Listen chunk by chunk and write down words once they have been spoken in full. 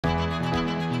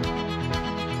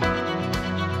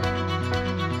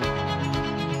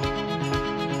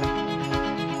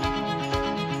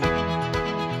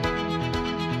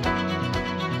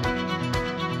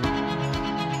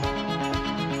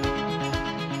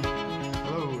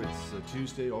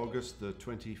Tuesday, August the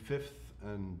 25th,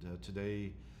 and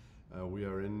today we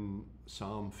are in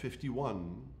Psalm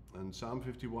 51. And Psalm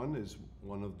 51 is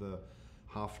one of the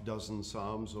half dozen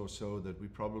psalms or so that we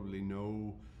probably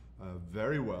know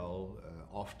very well,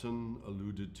 often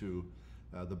alluded to.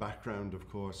 The background, of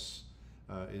course,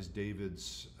 is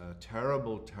David's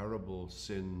terrible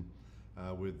sin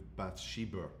with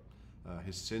Bathsheba,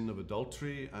 his sin of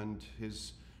adultery and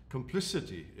his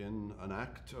complicity in an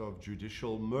act of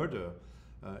judicial murder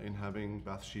in having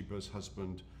Bathsheba's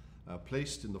husband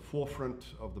placed in the forefront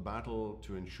of the battle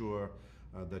to ensure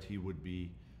that he would be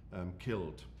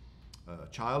killed. A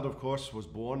child, of course, was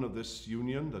born of this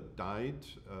union that died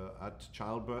at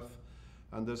childbirth,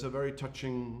 and there's a very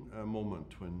touching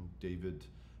moment when David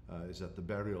is at the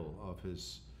burial of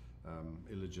his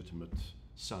illegitimate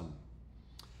son.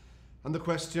 And the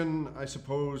question, I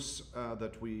suppose,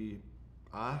 that we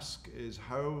ask is,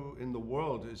 how in the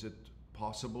world is it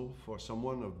possible for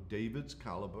someone of David's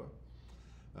caliber,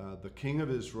 the King of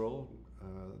Israel,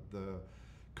 the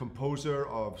composer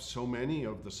of so many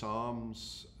of the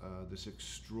Psalms, this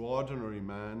extraordinary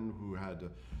man who had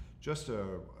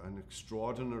an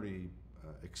extraordinary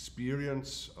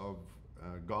experience of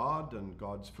God and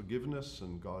God's forgiveness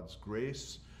and God's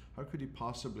grace, how could he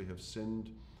possibly have sinned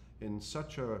in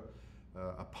such a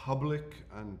public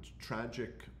and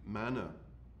tragic manner?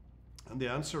 And the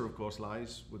answer, of course,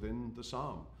 lies within the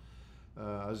psalm.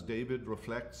 As David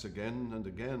reflects again and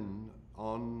again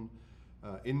on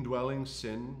indwelling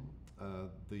sin,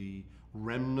 the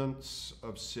remnants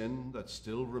of sin that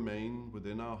still remain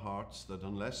within our hearts, that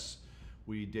unless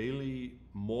we daily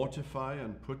mortify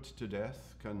and put to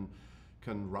death,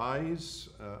 can rise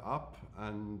up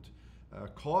and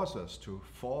cause us to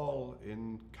fall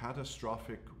in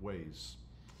catastrophic ways.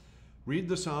 Read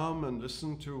the psalm and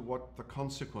listen to what the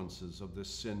consequences of this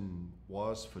sin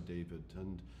was for David.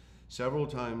 And several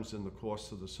times in the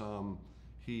course of the psalm,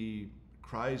 he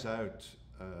cries out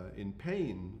in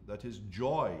pain that his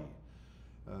joy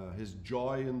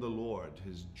in the Lord,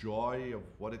 his joy of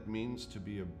what it means to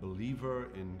be a believer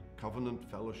in covenant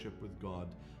fellowship with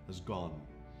God, has gone.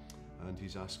 And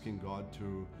he's asking God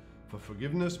for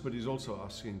forgiveness, but he's also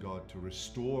asking God to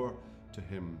restore to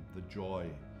him the joy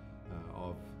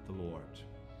of the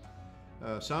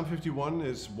Lord. Psalm 51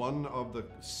 is one of the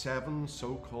 7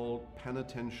 so-called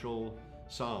penitential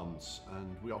psalms,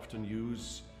 and we often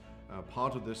use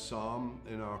part of this psalm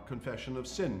in our confession of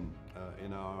sin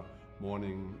in our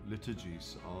morning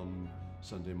liturgies on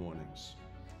Sunday mornings.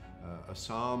 A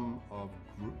psalm of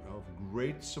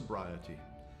great sobriety,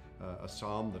 a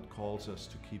psalm that calls us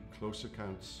to keep close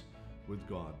accounts with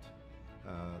God,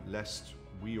 lest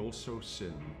we also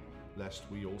sin, lest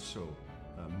we also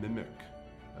mimic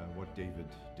what David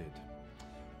did.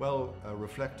 Well,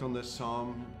 reflect on this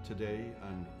psalm today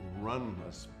and run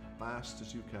as fast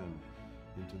as you can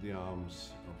into the arms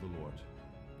of the Lord.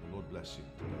 The Lord bless you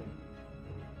today.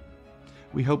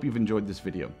 We hope you've enjoyed this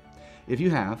video. If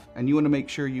you have, and you want to make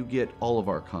sure you get all of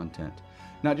our content,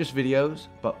 not just videos,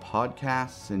 but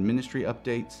podcasts and ministry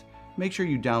updates, make sure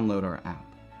you download our app.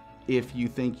 If you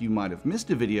think you might have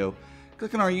missed a video,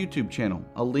 click on our YouTube channel.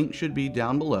 A link should be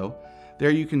down below.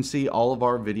 There you can see all of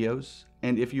our videos,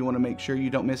 and if you want to make sure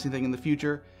you don't miss anything in the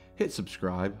future, hit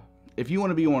subscribe. If you want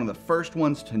to be one of the first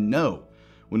ones to know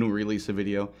when we release a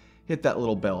video, hit that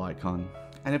little bell icon.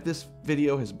 And if this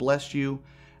video has blessed you,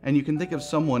 and you can think of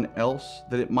someone else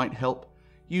that it might help,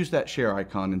 use that share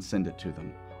icon and send it to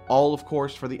them. All, of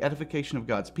course, for the edification of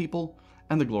God's people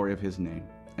and the glory of His name.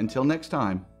 Until next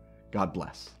time, God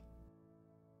bless.